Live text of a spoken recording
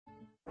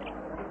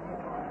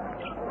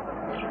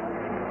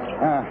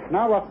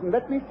Now, Watson,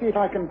 let me see if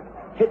I can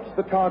hit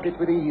the target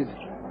with ease.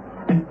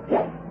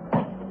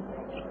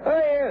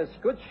 Oh, yes,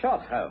 good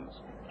shot, Holmes.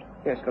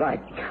 Yes, but I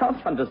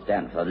can't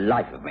understand for the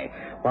life of me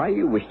why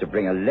you wish to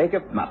bring a leg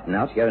of mutton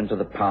out here into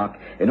the park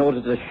in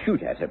order to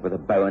shoot at it with a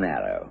bow and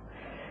arrow.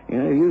 You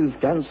know, you've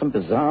done some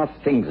bizarre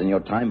things in your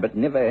time, but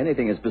never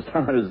anything as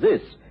bizarre as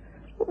this.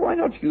 Why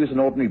not use an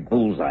ordinary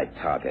bullseye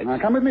target? Now,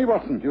 come with me,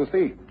 Watson. You'll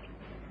see.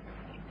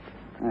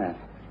 Yes.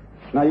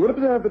 Now, you will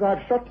observe that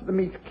I've shot the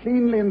meat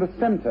cleanly in the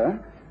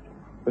center.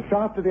 The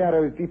shaft of the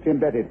arrow is deeply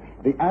embedded.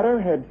 The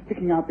arrowhead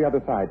sticking out the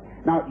other side.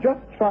 Now,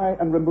 just try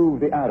and remove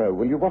the arrow,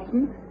 will you,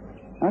 Watson?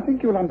 I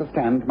think you'll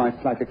understand my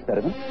slight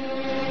experiment.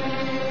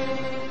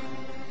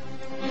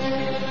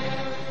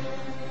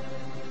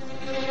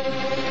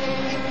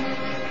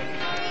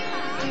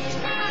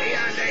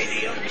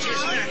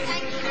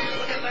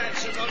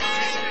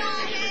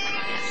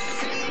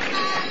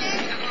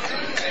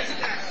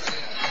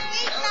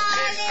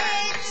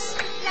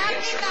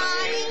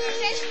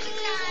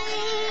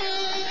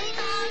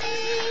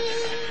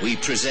 We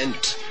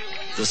present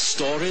the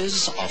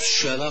stories of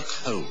Sherlock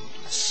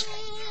Holmes.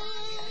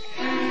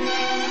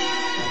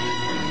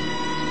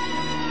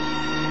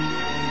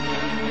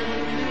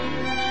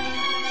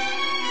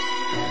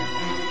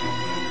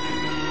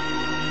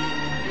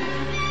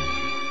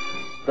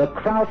 The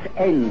Crouch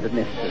End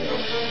Mystery.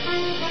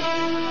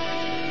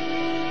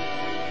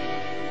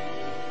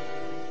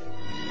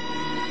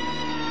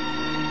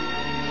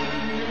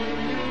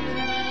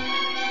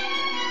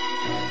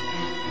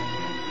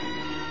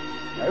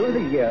 Over the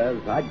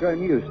years, I'd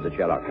grown used to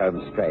Sherlock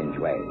Holmes' strange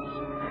ways.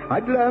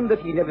 I'd learned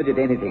that he never did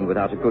anything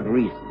without a good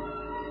reason.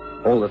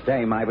 All the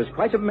same, I was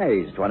quite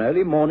amazed one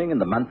early morning in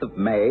the month of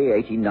May,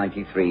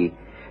 1893,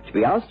 to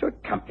be asked to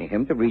accompany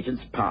him to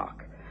Regent's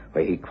Park,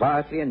 where he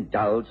quietly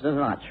indulged in an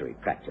archery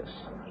practice.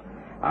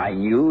 I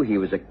knew he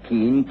was a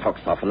keen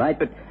toxopholite,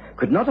 but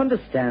could not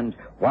understand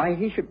why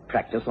he should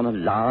practice on a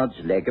large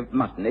leg of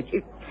mutton.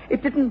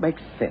 It didn't make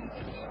sense.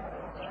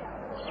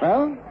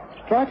 Well,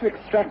 try to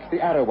extract the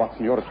arrow,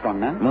 Watson. You're a strong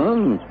man.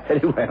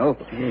 Very well.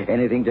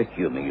 Anything to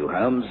humor you,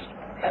 Holmes.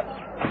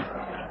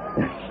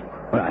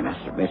 Well, I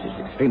must admit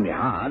it's extremely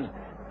hard.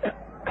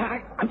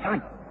 I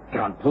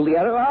can't pull the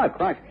arrow out.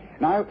 Right.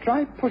 Now,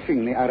 try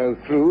pushing the arrow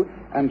through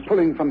and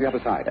pulling from the other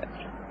side.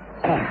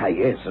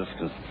 Yes, it's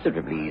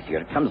considerably easier.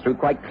 It comes through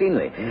quite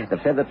cleanly. The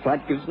feathered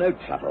flight gives no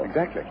trouble.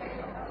 Exactly.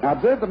 Now,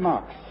 observe the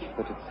marks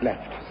that it's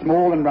left,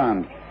 small and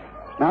round.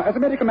 Now, as a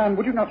medical man,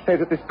 would you not say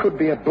that this could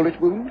be a bullet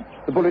wound?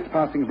 The bullet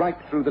passing right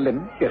through the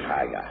limb? Yes,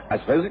 I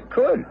suppose it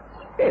could.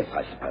 Yes,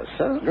 I suppose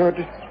so.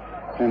 Good.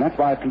 And that's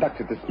why I've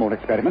conducted this small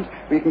experiment.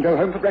 We can go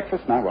home for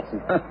breakfast now, Watson.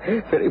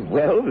 Very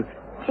well.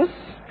 What a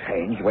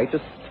strange way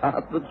to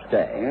start the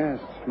day. Yes,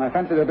 and I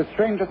fancy there'll be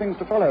stranger things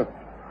to follow.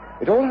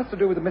 It all has to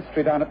do with the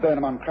mystery down at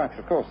Burnham-on-Crouch,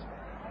 of course.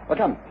 Well,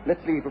 come,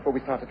 let's leave before we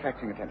start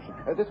attracting attention.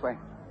 This way.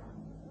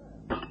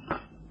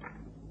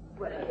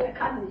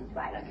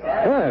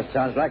 Oh,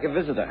 sounds like a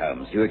visitor,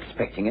 Holmes. You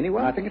expecting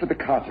anyone? I think it'll be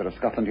Carter of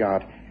Scotland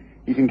Yard.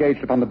 He's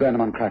engaged upon the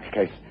Burnham-on-Crouch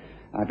case.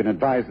 I've been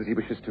advised that he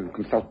wishes to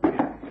consult me.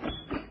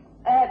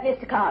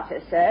 Mr.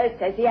 Carter, sir,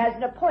 says he has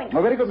an appointment.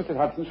 Oh, very good, Mrs.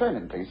 Hudson. Show him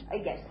in, please.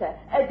 Yes, sir.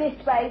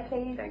 This way,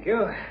 please. Thank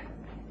you.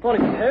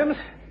 Morning, Mr. Holmes.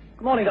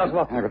 Good morning, Dr.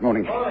 Watson. Good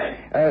morning.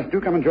 Do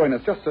come and join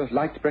us. Just a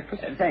light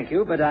breakfast. Thank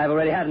you, but I've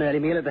already had an early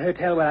meal at the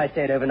hotel where I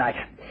stayed overnight.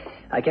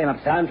 I came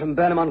uptown from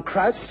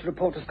Burnham-on-Crouch to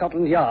report to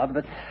Scotland Yard,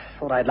 but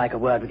thought I'd like a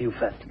word with you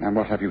first. And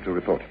what have you to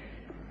report?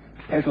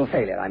 Total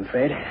failure, I'm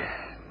afraid.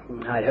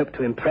 I'd hoped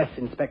to impress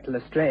Inspector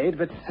Lestrade,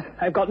 but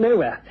I've got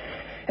nowhere.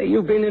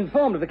 You've been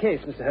informed of the case,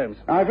 Mr. Holmes.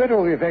 I've read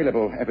all the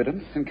available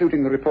evidence,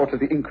 including the report of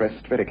the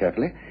inquest, very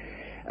carefully.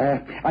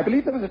 I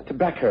believe there was a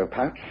tobacco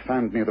pouch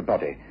found near the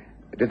body.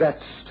 Did that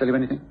tell you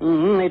anything?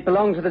 It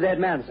belonged to the dead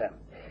man, sir.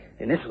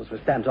 The initials were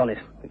stamped on it.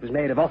 It was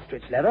made of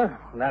ostrich leather,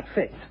 and that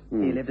fits.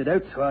 He lived at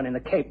Oatsworn in the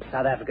Cape,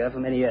 South Africa, for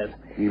many years.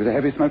 He was a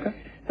heavy smoker?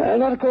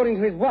 Not according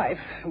to his wife.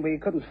 We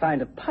couldn't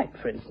find a pipe,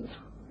 for instance.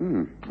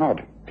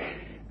 Odd.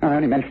 I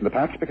only mentioned the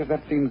pouch because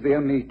that seems the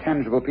only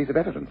tangible piece of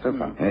evidence so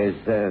far. Is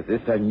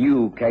this a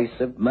new case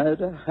of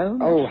murder,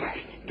 Holmes? Oh,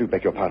 I do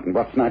beg your pardon,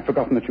 Watson. I'd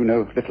forgotten that you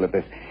know little of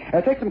this.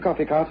 Take some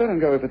coffee, Carter,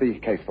 and go over the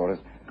case for us.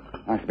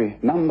 I shall be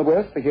none the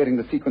worse for hearing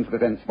the sequence of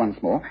events once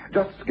more.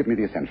 Just give me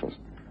the essentials.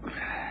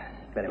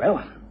 Very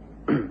well.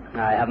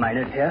 I have my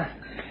notes here.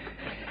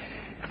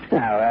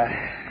 Now,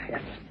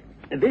 yes.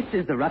 This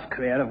is the rough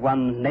career of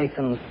one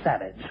Nathan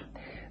Savage.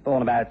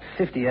 Born about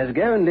 50 years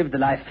ago and lived the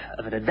life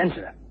of an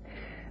adventurer.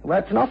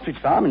 Worked an ostrich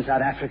farm in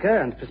South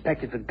Africa and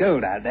prospected for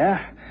gold out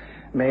there.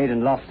 Made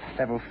and lost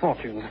several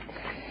fortunes.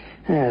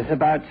 Yes,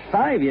 about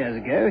 5 years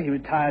ago, he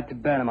retired to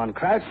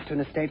Burnham-on-Crouch to an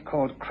estate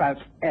called Crouch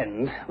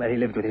End, where he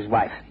lived with his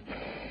wife.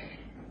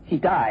 He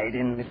died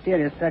in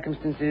mysterious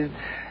circumstances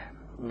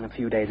a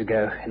few days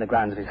ago in the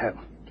grounds of his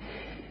home.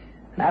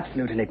 An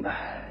absolute enigma.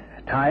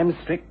 At times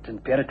strict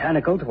and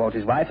puritanical towards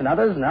his wife and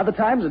others, and other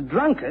times a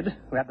drunkard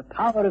who had the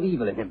power of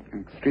evil in him.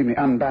 An extremely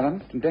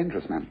unbalanced and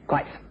dangerous man.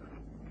 Quite.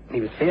 He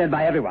was feared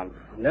by everyone,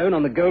 known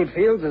on the gold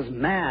fields as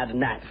Mad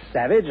Nat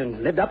Savage,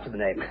 and lived up to the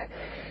name.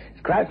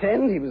 Crouch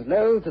End, he was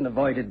loathed and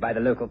avoided by the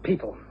local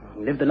people.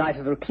 He lived the life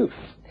of a recluse.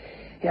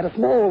 He had a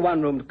small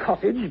one-roomed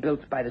cottage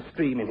built by the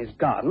stream in his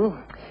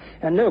garden,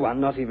 and no one,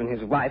 not even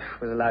his wife,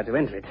 was allowed to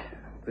enter it.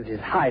 It was his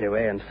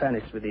hideaway and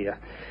furnished with the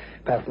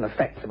personal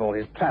effects of all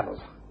his travels.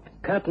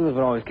 Curtains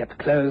were always kept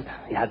closed.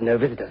 He had no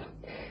visitors.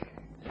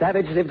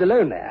 Savage lived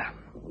alone there.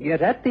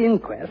 Yet at the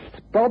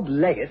inquest, Bob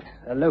Leggett,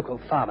 a local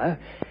farmer,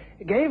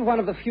 gave one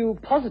of the few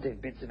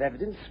positive bits of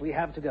evidence we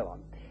have to go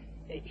on.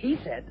 He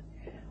said...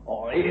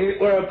 Oh,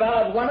 it were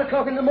about 1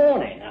 o'clock in the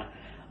morning.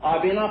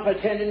 I'd been up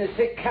attending a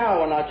sick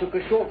cow and I took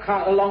a short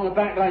cut along the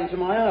back lane to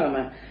my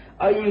home.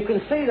 You can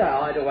see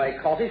that hideaway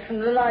cottage from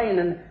the lane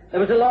and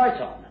there was a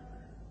light on.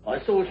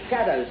 I saw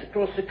shadows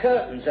across the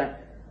curtains.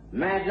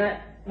 Magnet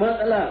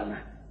weren't alone.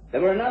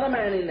 There were another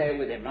man in there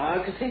with him.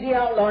 I could see the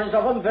outlines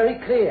of them very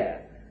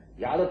clear.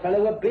 The other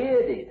fellow were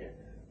bearded.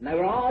 And they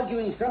were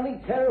arguing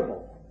something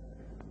terrible.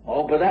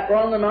 Oh, but that were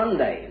on the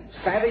Monday.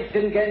 Savage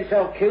didn't get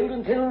himself killed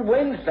until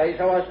Wednesday,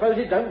 so I suppose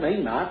it don't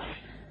mean much.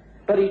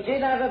 But he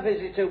did have a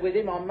visitor with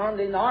him on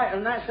Monday night,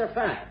 and that's a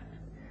fact.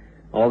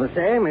 All the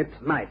same, it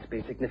might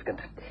be significant.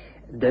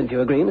 Don't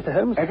you agree, Mr.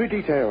 Holmes? Every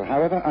detail,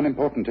 however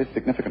unimportant, is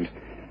significant.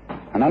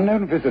 An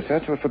unknown visitor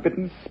to a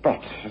forbidden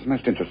spot is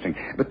most interesting.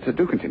 But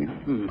do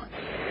continue.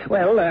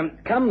 Well,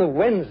 come the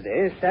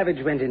Wednesday,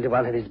 Savage went into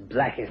one of his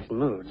blackest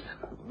moods.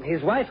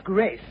 His wife,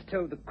 Grace,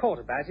 told the court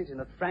about it in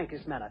the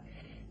frankest manner.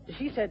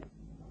 She said...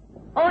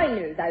 I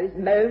knew those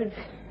moods.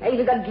 He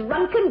was a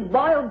drunken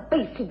wild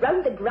beast who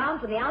roamed the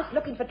grounds of the house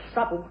looking for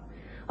trouble.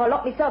 I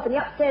locked myself in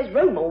the upstairs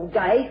room all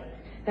day.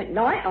 At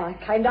night, I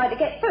came down to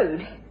get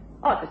food.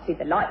 I could see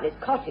the light in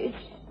his cottage.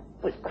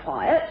 It was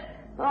quiet.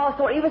 I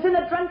thought he was in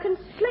a drunken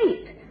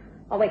sleep.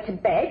 I went to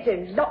bed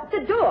and locked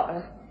the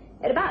door.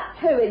 At about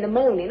 2 in the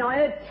morning, I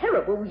heard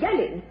terrible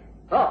yelling.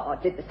 Oh,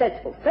 I did the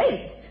sensible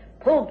thing.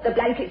 Pulled the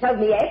blankets over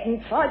my head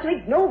and tried to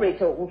ignore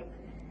it all.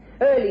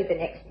 Early the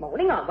next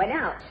morning, I went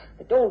out.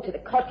 The door to the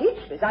cottage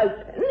was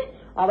open.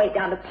 I went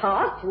down the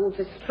path towards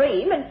the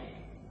stream, and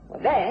well,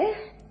 there,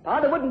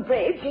 by the wooden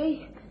bridge,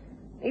 he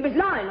was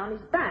lying on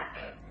his back.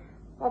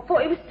 I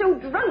thought he was still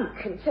drunk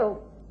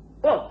till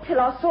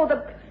I saw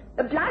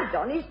the blood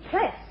on his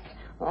chest.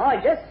 I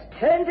just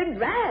turned and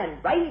ran,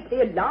 raised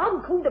the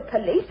alarm, called the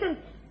police, and,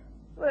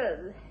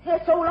 well,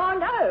 that's all I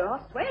know.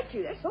 I swear to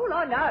you, that's all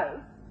I know.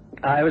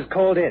 I was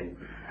called in.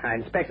 I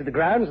inspected the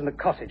grounds and the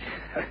cottage.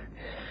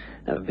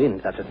 Never been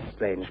in such a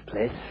strange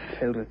place,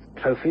 filled with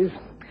trophies,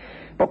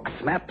 books,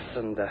 maps,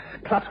 and a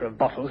clutter of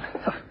bottles.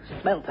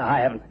 Smelt to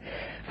high heaven.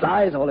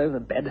 Flies all over the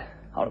bed.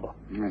 Horrible.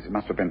 Yes, it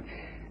must have been.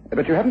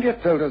 But you haven't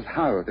yet told us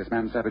how this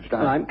man Savage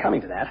died. Well, I'm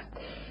coming to that.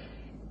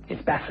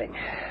 It's baffling.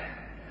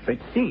 For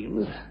it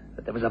seems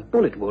that there was a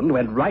bullet wound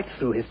went right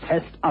through his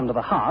chest under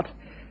the heart,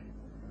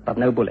 but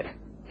no bullet.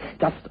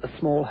 Just a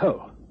small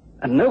hole.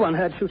 And no one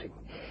heard shooting.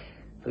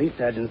 Police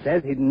surgeon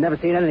says he'd never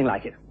seen anything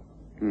like it.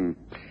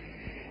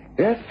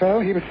 Yes, so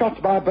he was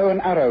shot by a bow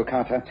and arrow,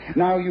 Carter.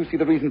 Now you see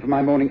the reason for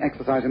my morning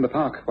exercise in the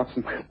park,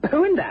 Watson.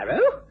 Bow and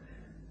arrow?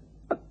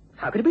 But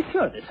how could you be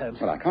sure of this, Holmes?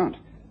 Well, I can't,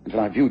 until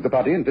I viewed the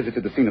body and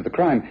visited the scene of the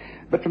crime.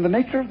 But from the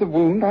nature of the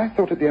wound, I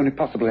thought it the only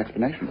possible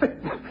explanation. But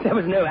there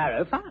was no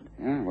arrow found.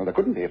 Yeah, well, there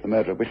couldn't be if the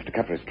murderer wished to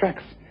cover his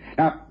tracks.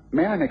 Now,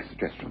 may I make a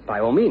suggestion? By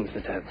all means,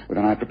 Mr. Holmes. Well,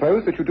 then I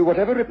propose that you do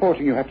whatever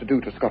reporting you have to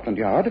do to Scotland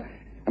Yard,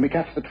 and we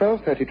catch the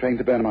 12:30 train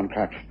to Burnham on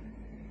Crouch.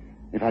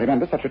 If I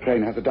remember, such a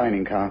train has a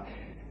dining car.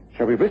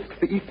 Shall we risk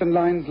the Eastern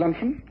Line's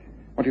luncheon?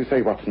 What do you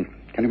say, Watson?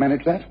 Can you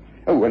manage that?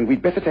 Oh, and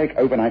we'd better take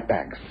overnight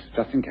bags,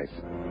 just in case.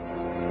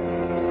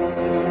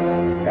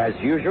 As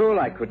usual,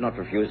 I could not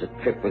refuse a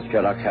trip with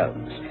Sherlock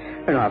Holmes.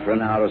 And after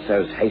an hour or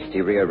so's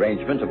hasty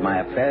rearrangement of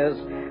my affairs,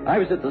 I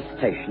was at the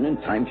station in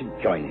time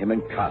to join him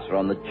and Carter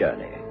on the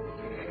journey.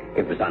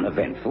 It was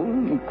uneventful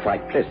and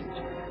quite pleasant.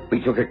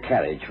 We took a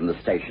carriage from the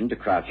station to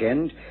Crouch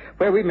End,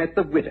 where we met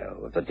the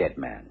widow of the dead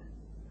man.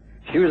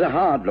 She was a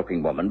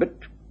hard-looking woman, but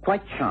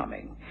quite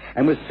charming,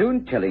 and was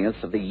soon telling us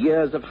of the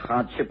years of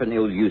hardship and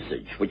ill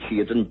usage which she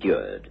had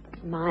endured.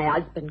 My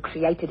husband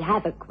created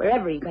havoc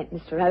wherever he went,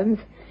 Mr. Holmes.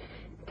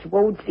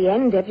 Towards the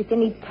end,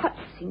 everything he touched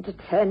seemed to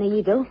turn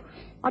evil.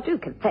 I do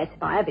confess,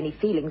 if I have any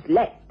feelings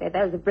left, they're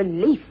those of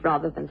relief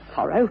rather than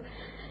sorrow.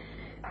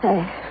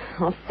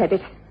 I've said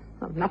it.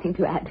 I've nothing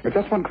to add. But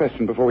just one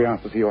question before we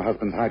ask to see your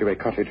husband's hideaway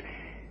cottage.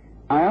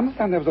 I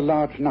understand there was a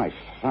large knife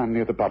found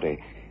near the body.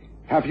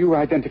 Have you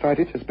identified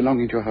it as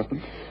belonging to your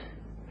husband?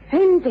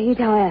 Indeed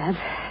I have.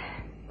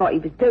 What he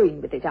was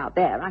doing with it out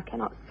there, I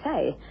cannot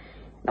say.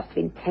 Must have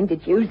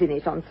intended using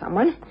it on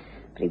someone,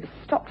 but he was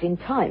stopped in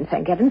time,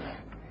 thank heavens.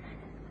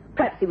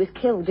 Perhaps he was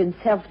killed in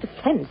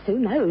self-defense, who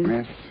knows?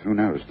 Yes, who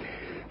knows.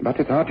 But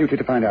it's our duty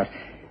to find out.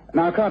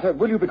 Now, Carter,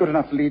 will you be good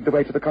enough to lead the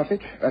way to the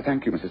cottage?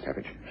 Thank you, Mrs.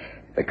 Savage.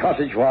 The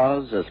cottage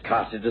was, as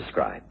Carter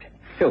described,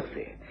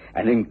 filthy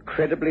and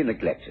incredibly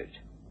neglected.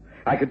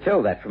 I could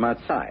tell that from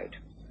outside.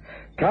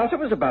 Carter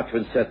was about to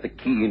insert the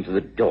key into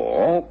the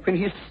door when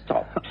he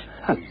stopped.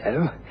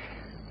 Hello.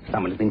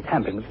 Someone's been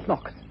tampering with the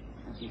lock.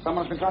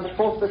 Someone's been trying to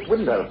force this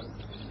window.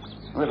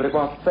 Whoever it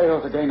was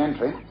failed to gain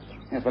entry.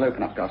 Yes, we'll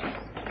open up, Carter.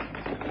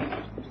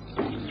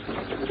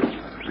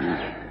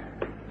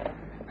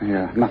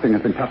 Nothing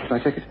has been touched, I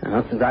take it?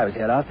 Not since I was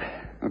here last.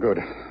 Oh, good.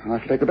 I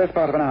shall take the best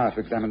part of an hour to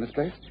examine this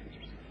place.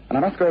 And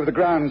I must go over the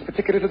grounds,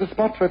 particularly to the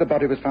spot where the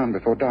body was found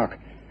before dark.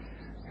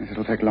 Yes,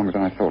 it'll take longer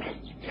than I thought.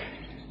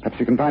 Perhaps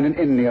you can find an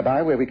inn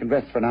nearby where we can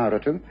rest for an hour or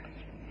two.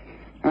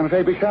 I'm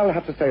afraid we shall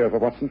have to stay over,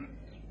 Watson.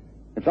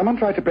 If someone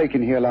tried to break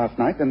in here last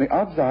night, then the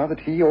odds are that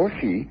he or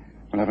she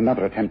will have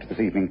another attempt this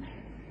evening.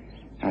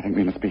 I think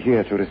we must be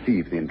here to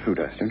receive the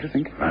intruders, don't you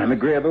think? I'm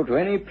agreeable to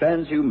any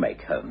plans you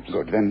make, Holmes.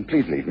 Good, then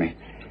please leave me.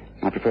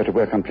 I prefer to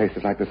work on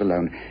places like this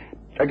alone.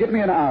 Give me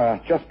an hour,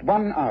 just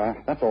 1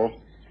 hour, that's all.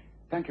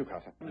 Thank you,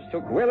 Carter. Holmes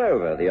took well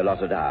over the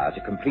allotted hour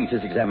to complete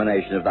his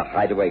examination of the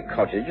hideaway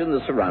cottage and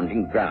the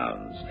surrounding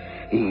grounds.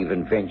 He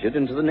even ventured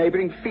into the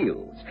neighboring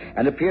fields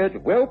and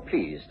appeared well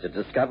pleased to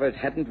discover it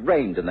hadn't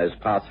rained in those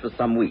parts for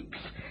some weeks,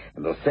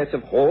 and the set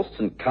of horse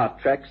and cart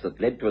tracks that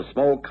led to a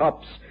small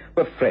copse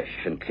were fresh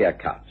and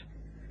clear-cut.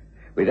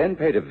 We then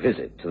paid a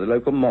visit to the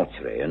local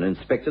mortuary and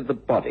inspected the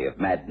body of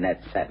Mad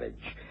Nat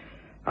Savage.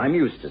 I'm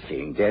used to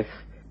seeing death,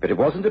 but it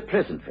wasn't a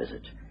pleasant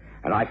visit,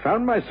 and I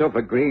found myself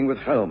agreeing with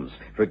Holmes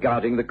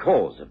regarding the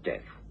cause of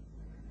death.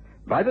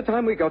 By the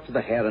time we got to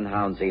the Hare and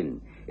Hounds Inn,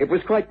 it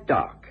was quite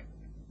dark.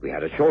 We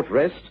had a short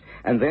rest,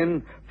 and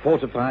then,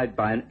 fortified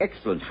by an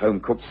excellent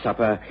home-cooked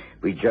supper,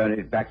 we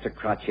journeyed back to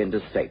Crouch End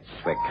Estates,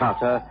 where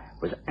Carter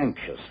was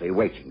anxiously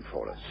waiting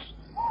for us.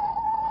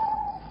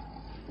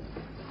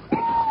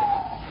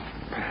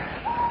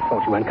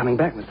 Thought you weren't coming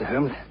back, Mr.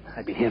 Holmes.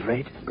 I'd been here for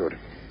 8. Good.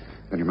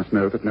 Then you must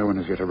know that no one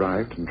has yet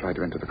arrived and tried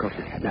to enter the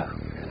cottage. No.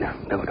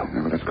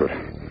 Well, that's good.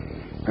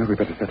 Well, we'd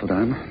better settle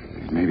down.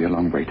 It may be a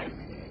long wait.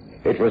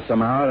 It was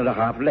some hour and a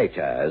half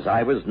later, as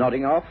I was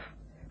nodding off,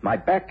 my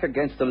back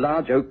against a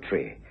large oak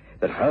tree,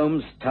 that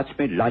Holmes touched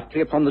me lightly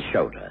upon the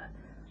shoulder.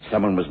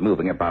 Someone was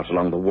moving about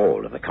along the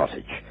wall of the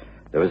cottage.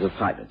 There was a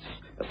silence,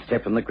 a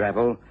step in the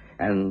gravel,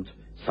 and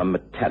some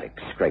metallic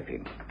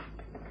scraping.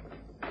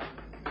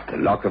 The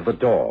lock of the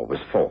door was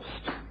forced.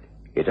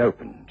 It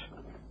opened.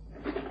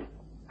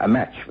 A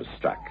match was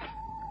struck.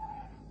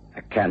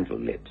 A candle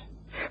lit.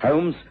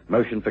 Holmes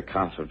motioned for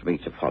Carter and me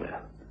to follow.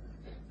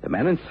 The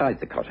man inside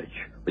the cottage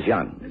was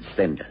young and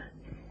slender.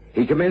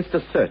 He commenced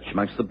a search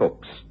amongst the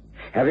books.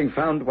 Having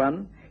found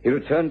one, he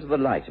returned to the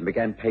light and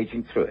began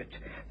paging through it,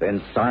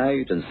 then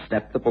sighed and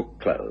snapped the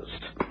book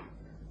closed.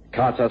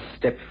 Carter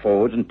stepped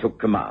forward and took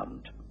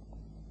command.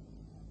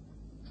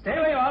 Stay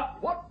where you are.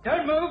 What?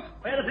 Don't move.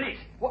 Where the police?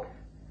 What?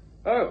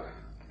 Oh,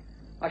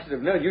 I should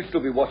have known you'd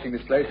still be watching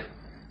this place.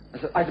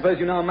 I suppose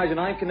you now imagine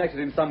I'm connected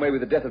in some way with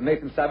the death of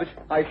Nathan Savage.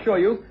 I assure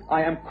you,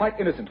 I am quite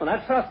innocent. Well,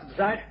 that's for us to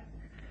decide.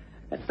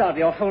 Let's start with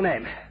your full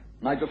name.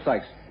 Nigel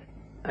Sykes.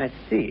 I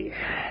see.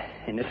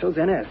 Initials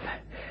NS.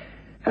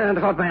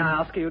 And what, may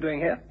I ask, are you doing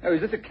here? Oh,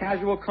 is this a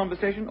casual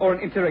conversation or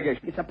an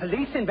interrogation? It's a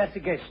police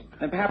investigation.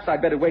 Then perhaps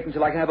I'd better wait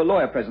until I can have a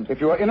lawyer present.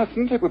 If you are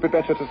innocent, it would be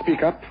better to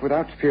speak up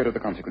without fear of the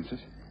consequences.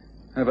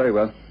 Oh, very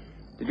well.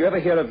 Did you ever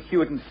hear of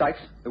Hewitt and Sykes,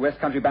 the West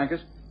Country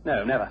bankers?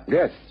 No, never.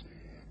 Yes.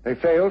 They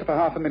failed for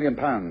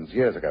 £500,000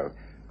 years ago,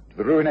 to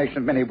the ruination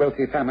of many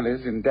wealthy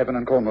families in Devon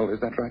and Cornwall. Is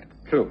that right?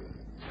 True.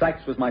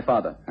 Sykes was my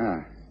father.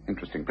 Ah,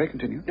 interesting. Pray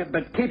continue. Yeah,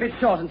 but keep it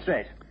short and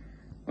straight.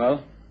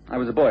 Well, I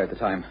was a boy at the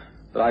time,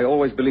 but I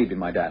always believed in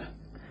my dad.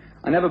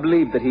 I never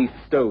believed that he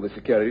stole the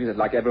securities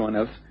like everyone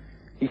else.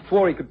 He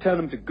swore he could turn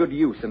them to good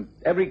use, and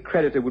every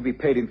creditor would be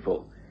paid in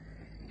full.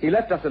 He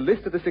left us a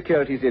list of the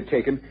securities he had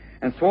taken,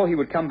 and swore he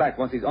would come back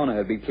once his honor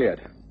had been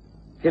cleared.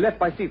 He left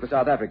by sea for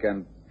South Africa,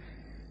 and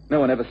no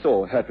one ever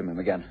saw or heard from him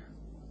again.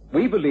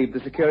 We believed the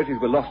securities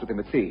were lost with him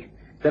at sea.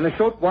 Then a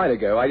short while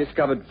ago, I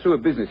discovered through a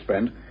business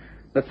friend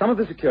that some of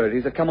the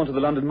securities had come onto the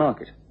London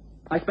market.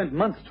 I spent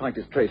months trying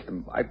to trace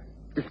them. I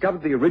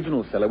discovered the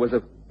original seller was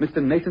a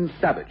Mr. Nathan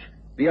Savage,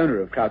 the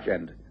owner of Crouch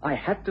End. I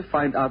had to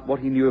find out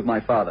what he knew of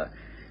my father.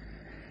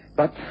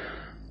 But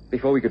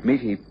before we could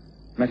meet, he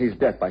met his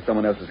death by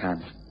someone else's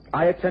hands.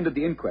 I attended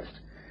the inquest.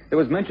 There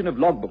was mention of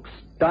logbooks,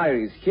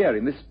 diaries here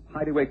in this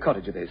hideaway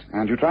cottage of his.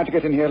 And you tried to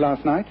get in here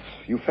last night.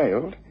 You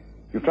failed.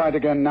 You've tried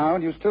again now,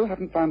 and you still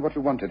haven't found what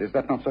you wanted. Is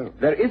that not so?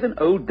 There is an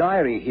old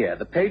diary here.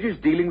 The pages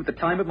dealing with the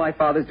time of my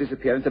father's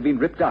disappearance have been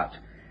ripped out.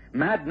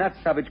 Mad Nat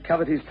Savage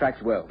covered his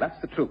tracks well. That's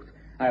the truth.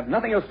 I have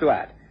nothing else to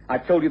add.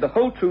 I've told you the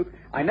whole truth.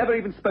 I never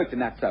even spoke to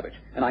Nat Savage,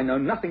 and I know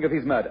nothing of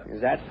his murder. Is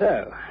that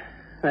so?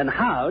 Then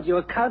how do you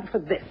account for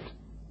this?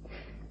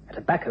 A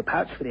tobacco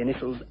pouch with the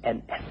initials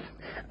NS.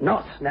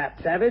 Not Nat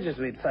Savage, as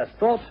we'd first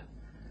thought,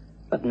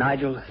 but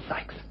Nigel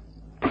Sykes.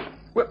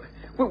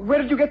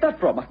 Where did you get that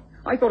from?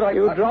 I thought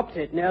You dropped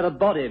it near the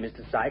body,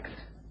 Mr. Sykes.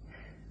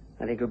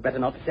 I think you'd better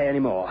not say any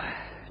more.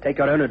 Take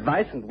your own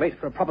advice and wait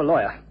for a proper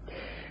lawyer.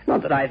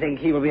 Not that I think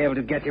he will be able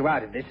to get you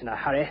out of this in a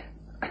hurry.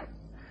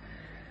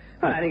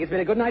 Well, I think it's been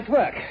a good night's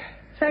work.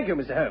 Thank you,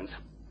 Mr. Holmes.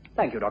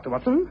 Thank you, Dr.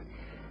 Watson.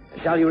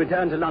 Shall you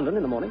return to London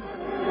in the morning?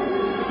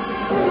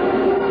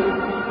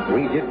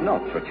 We did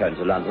not return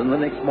to London the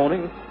next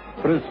morning,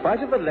 for in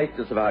spite of the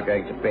lateness of our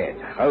going to bed,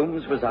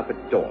 Holmes was up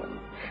at dawn,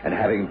 and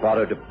having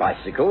borrowed a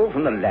bicycle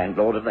from the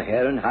landlord of the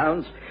Hare and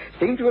Hounds,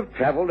 seemed to have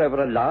travelled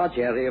over a large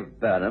area of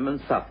Burnham and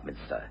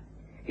Southminster.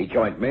 He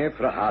joined me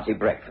for a hearty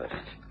breakfast.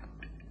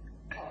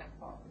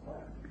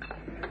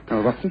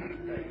 Oh, Watson,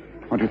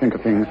 what do you think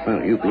of things?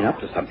 Well, you've been up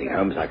to something,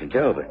 Holmes, I can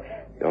tell, but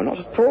you're not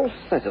at all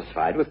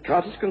satisfied with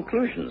Carter's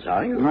conclusions,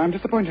 are you? I'm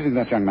disappointed in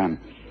that young man.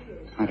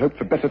 I'd hoped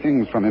for better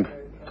things from him.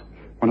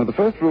 One of the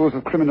first rules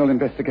of criminal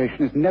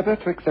investigation is never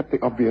to accept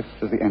the obvious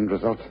as the end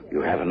result.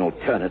 You have an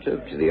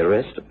alternative to the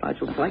arrest of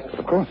Nigel Sykes?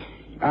 Of course.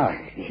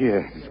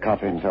 Here is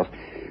Carter himself.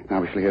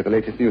 Now we shall hear the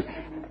latest news.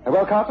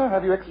 Well, Carter,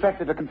 have you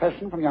extracted a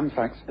confession from young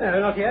Sykes?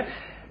 No, not yet.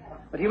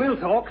 But he will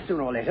talk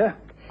sooner or later.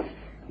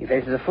 He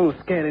faces a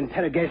full-scale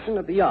interrogation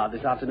at the yard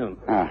this afternoon.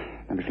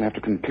 Then we shall have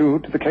to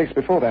conclude the case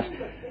before that.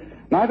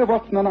 Neither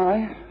Watson nor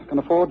I can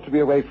afford to be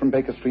away from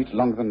Baker Street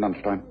longer than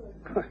lunchtime.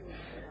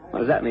 What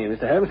does that mean,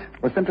 Mr. Holmes?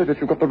 Well, simply that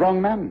you've got the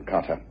wrong man,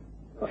 Carter.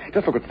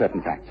 Just look at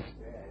certain facts.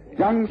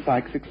 Young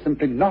Sykes is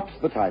simply not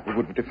the type who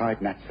would have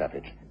defied Nat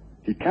Savage.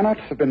 He cannot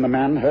have been the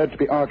man heard to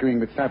be arguing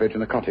with Savage in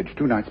the cottage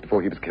 2 nights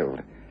before he was killed.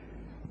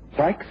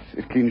 Sykes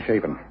is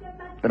clean-shaven.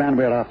 The man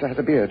we're after has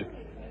a beard.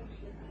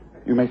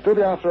 You may still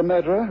be after a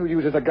murderer who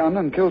uses a gun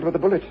and kills with a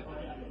bullet.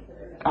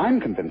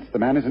 I'm convinced the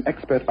man is an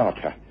expert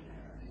archer.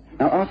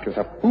 Now ask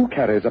yourself, who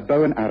carries a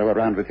bow and arrow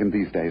around with him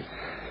these days?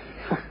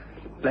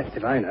 Blessed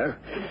if I know.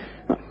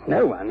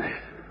 No one.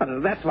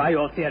 That's why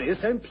your theory is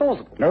so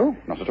implausible. No,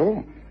 not at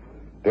all.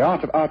 The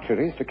art of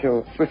archery is to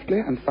kill swiftly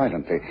and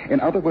silently.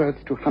 In other words,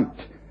 to hunt.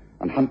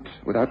 And hunt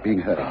without being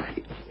heard.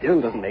 It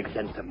still doesn't make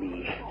sense to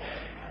me.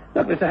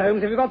 Look, Mr.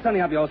 Holmes, if you've got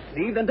something up your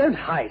sleeve, then don't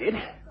hide it.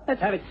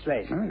 Let's have it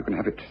straight. Oh, you can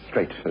have it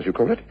straight, as you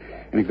call it,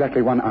 in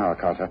exactly 1 hour,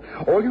 Carter.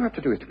 All you have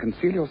to do is to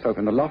conceal yourself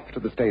in the loft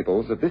of the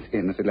stables of this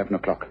inn at 11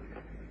 o'clock.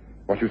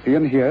 What you see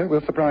and hear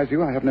will surprise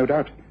you, I have no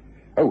doubt.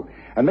 Oh,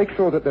 and make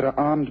sure that there are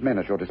armed men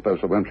at your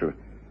disposal, won't you?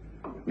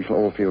 We shall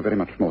all feel very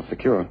much more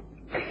secure.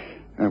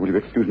 Will you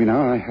excuse me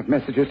now? I have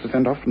messages to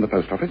send off from the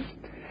post office.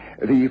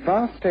 The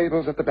fast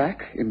stables at the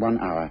back in 1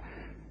 hour.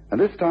 And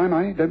this time,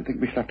 I don't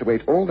think we shall have to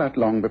wait all that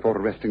long before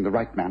arresting the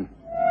right man.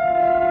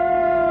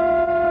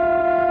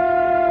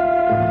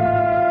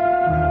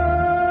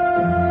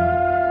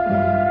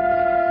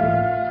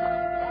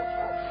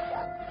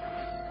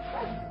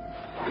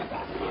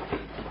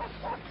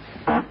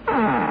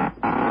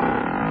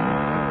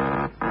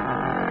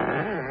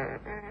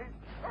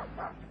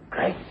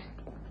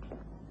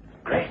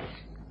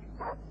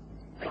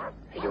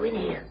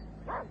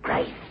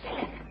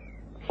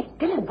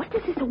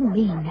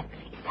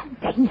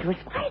 Dangerous.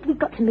 Why had we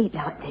got to meet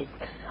like this?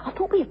 I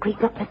thought we agreed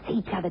not to see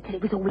each other till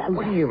it was all over.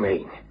 What do you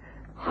mean?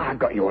 I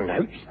got your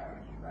notes.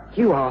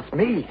 You asked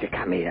me to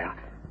come here.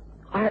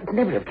 I'd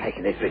never have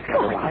taken this risk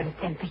otherwise. I didn't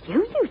send for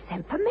you. You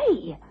sent for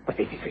me. But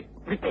this is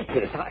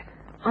ridiculous.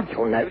 I've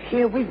your note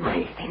here with me.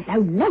 I sent no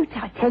note,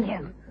 I tell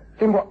you.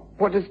 Then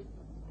what does...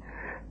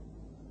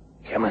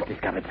 Someone's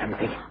discovered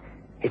something.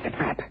 It's a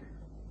trap.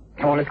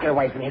 Come on, let's get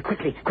away from here.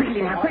 Quickly.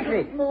 Quickly now,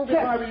 quickly. Move if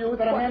I were you.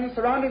 There are men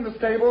surrounding the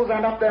stables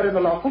and up there in the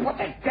loft. Oh, what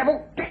the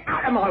devil? Get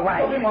out of my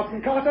way. Call him,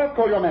 Watson. Carter,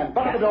 call your men.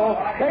 Bar the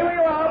door. Stay where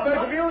you are,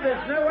 both of you.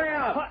 There's no way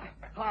out.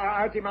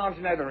 I demand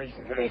to know the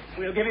reason for this.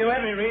 We'll give you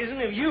every reason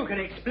if you can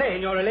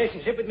explain your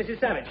relationship with Mrs.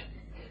 Savage.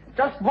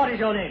 Just what is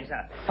your name,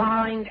 sir?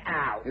 Find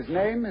out. His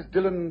name is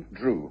Dylan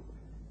Drew.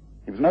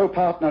 He was no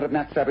partner of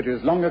Nat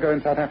Savage's long ago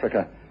in South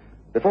Africa.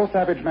 Before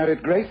Savage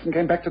married Grace and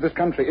came back to this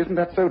country. Isn't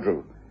that so,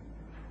 Drew?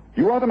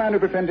 You are the man who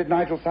befriended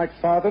Nigel Sykes'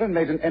 father and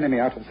made an enemy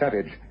out of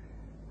Savage.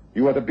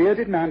 You are the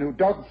bearded man who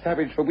dogged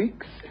Savage for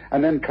weeks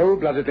and then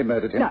cold-bloodedly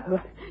murdered him.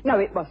 No,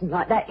 it wasn't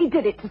like that. He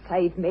did it to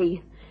save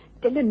me.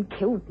 Dylan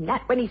killed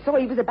Nat when he saw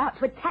he was about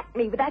to attack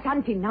me with that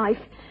hunting knife.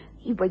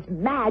 He was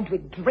mad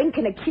with drink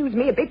and accused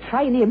me of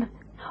betraying him.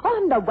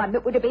 I'm the one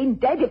that would have been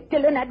dead if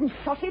Dylan hadn't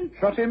shot him.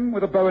 Shot him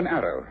with a bow and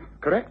arrow,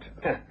 correct?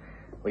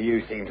 Well,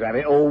 you seem to have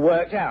it all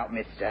worked out,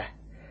 mister.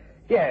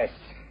 Yes,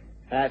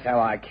 that's how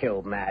I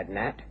killed Mad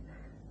Nat.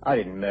 I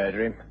didn't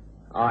murder him.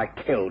 I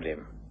killed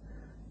him.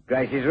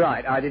 Grace is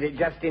right. I did it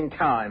just in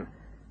time.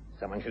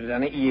 Someone should have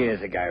done it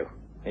years ago.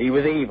 He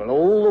was evil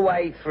all the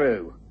way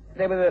through.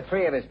 There were the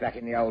 3 of us back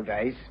in the old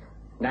days.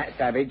 Nat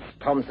Savage,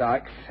 Tom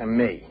Sykes, and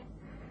me.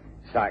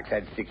 Sykes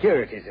had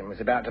securities and was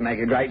about to make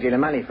a great deal of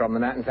money from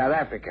them out in South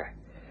Africa.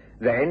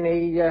 Then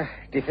he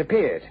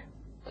disappeared.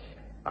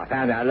 I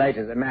found out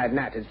later that Mad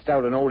Nat had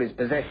stolen all his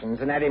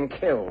possessions and had him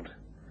killed.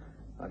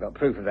 I got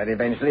proof of that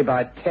eventually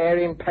by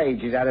tearing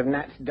pages out of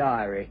Nat's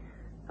diary.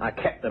 I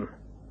kept them.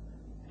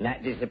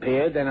 Nat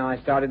disappeared, then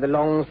I started the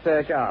long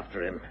search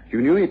after him.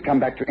 You knew he'd come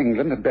back to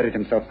England and buried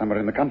himself somewhere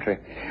in the country.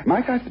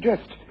 Might I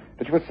suggest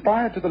that you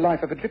aspired to the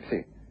life of a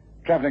gypsy,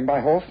 travelling by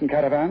horse and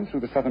caravans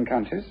through the southern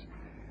counties,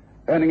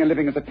 earning a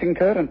living as a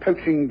tinker and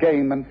poaching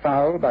game and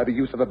fowl by the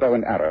use of a bow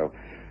and arrow.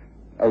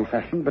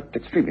 Old-fashioned, but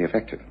extremely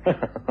effective.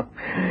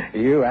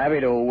 You have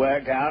it all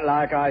worked out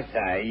like I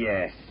say,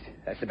 yes.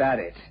 That's about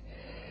it.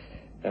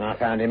 Then I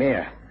found him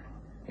here.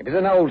 It was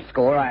an old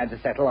score I had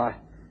to settle. I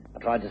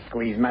tried to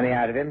squeeze money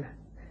out of him.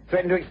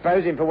 Threatened to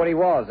expose him for what he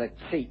was, a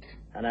cheat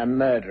and a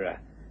murderer.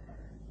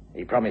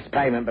 He promised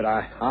payment, but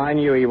I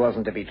knew he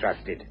wasn't to be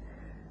trusted.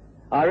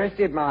 I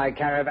rested my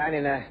caravan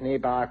in a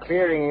nearby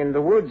clearing in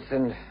the woods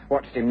and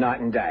watched him night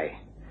and day.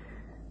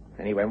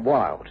 Then he went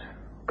wild,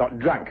 got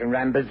drunk and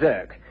ran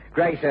berserk,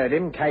 Grace heard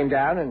him, came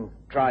down and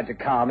tried to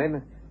calm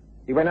him.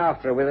 He went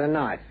after her with a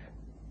knife.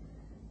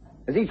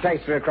 As he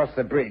chased her across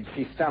the bridge,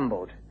 she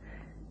stumbled.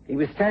 He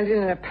was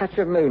standing in a patch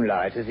of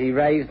moonlight as he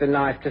raised the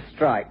knife to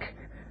strike.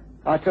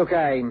 I took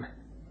aim.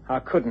 I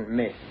couldn't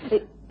miss.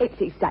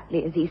 It's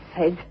exactly as he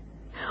said.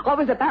 I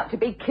was about to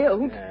be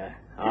killed.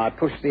 I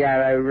pushed the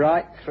arrow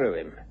right through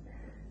him.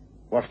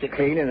 Washed it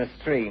clean in a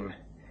stream.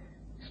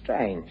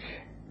 Strange.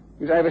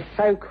 It was over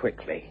so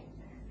quickly,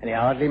 and he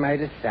hardly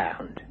made a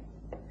sound.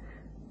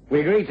 We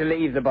agreed to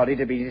leave the body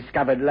to be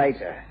discovered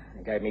later.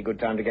 It gave me good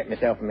time to get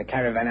myself and the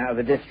caravan out of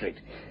the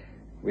district.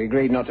 We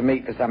agreed not to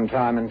meet for some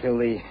time until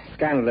the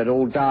scandal had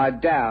all died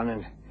down,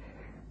 and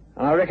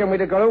I reckon we'd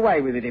have got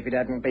away with it if it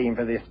hadn't been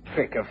for this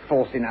trick of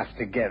forcing us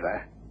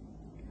together.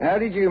 How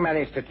did you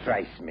manage to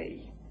trace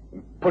me?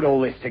 Put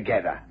all this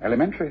together?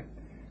 Elementary.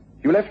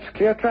 You left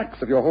clear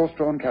tracks of your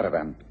horse-drawn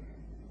caravan.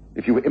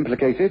 If you were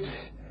implicated,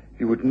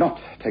 you would not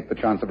take the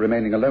chance of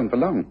remaining alone for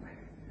long.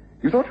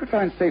 You thought you'd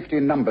find safety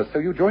in numbers, so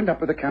you joined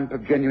up with a camp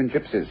of genuine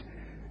gypsies.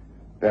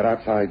 They're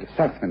outside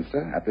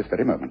Southminster at this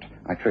very moment.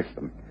 I traced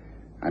them.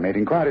 I made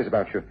inquiries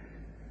about you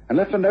and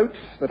left a note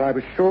that I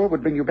was sure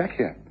would bring you back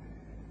here.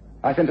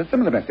 I sent a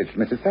similar message to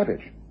Mrs.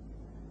 Savage.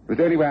 It was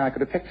the only way I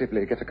could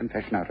effectively get a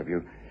confession out of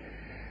you.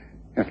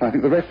 Yes, I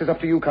think the rest is up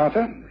to you,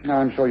 Carter.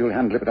 I'm sure you'll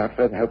handle it without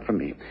further help from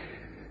me.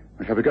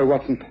 Well, shall we go,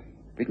 Watson?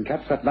 We can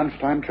catch that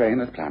lunchtime train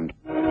as planned.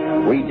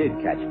 We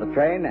did catch the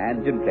train,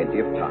 and in plenty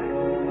of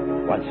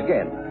time. Once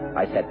again,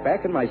 I sat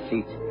back in my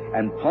seat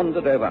and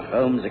pondered over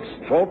Holmes'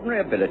 extraordinary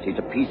ability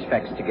to piece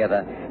facts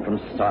together from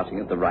starting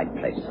at the right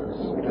places.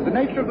 It was the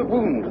nature of the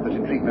wound that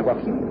intrigued me,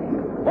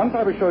 Watson. Once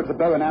I was sure it was a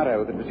bow and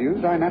arrow that was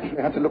used, I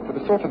naturally had to look for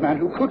the sort of man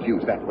who could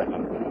use that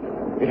weapon.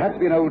 It had to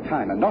be an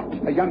old-timer, not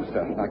a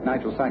youngster like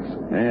Nigel Sykes.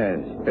 Yes,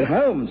 but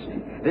Holmes,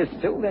 there's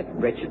still that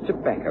wretched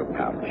tobacco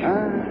pouch.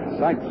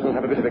 Sykes will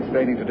have a bit of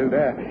explaining to do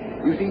there.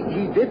 You see,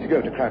 he did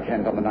go to Crouch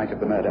End on the night of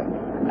the murder,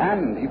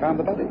 and he found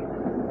the body.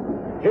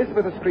 His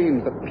were the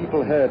screams that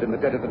people heard in the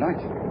dead of the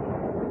night.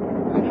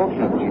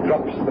 Unfortunately, he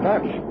dropped the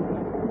pouch.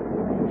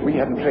 If we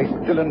hadn't traced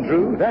Dylan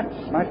Drew, that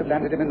might have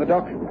landed him in the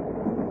dock.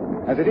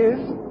 As it is,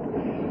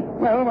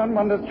 well, one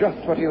wonders just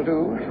what he'll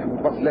do with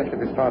what's left of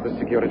his father's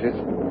securities.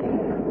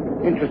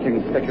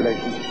 Interesting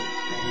speculation.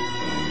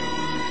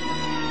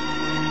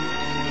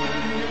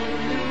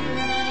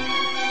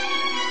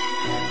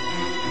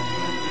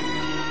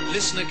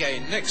 Listen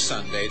again next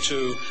Sunday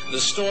to The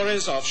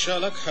Stories of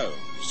Sherlock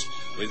Holmes,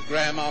 with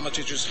Graham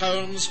Armitage as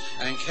Holmes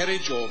and Kerry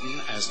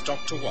Jordan as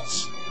Dr.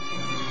 Watson.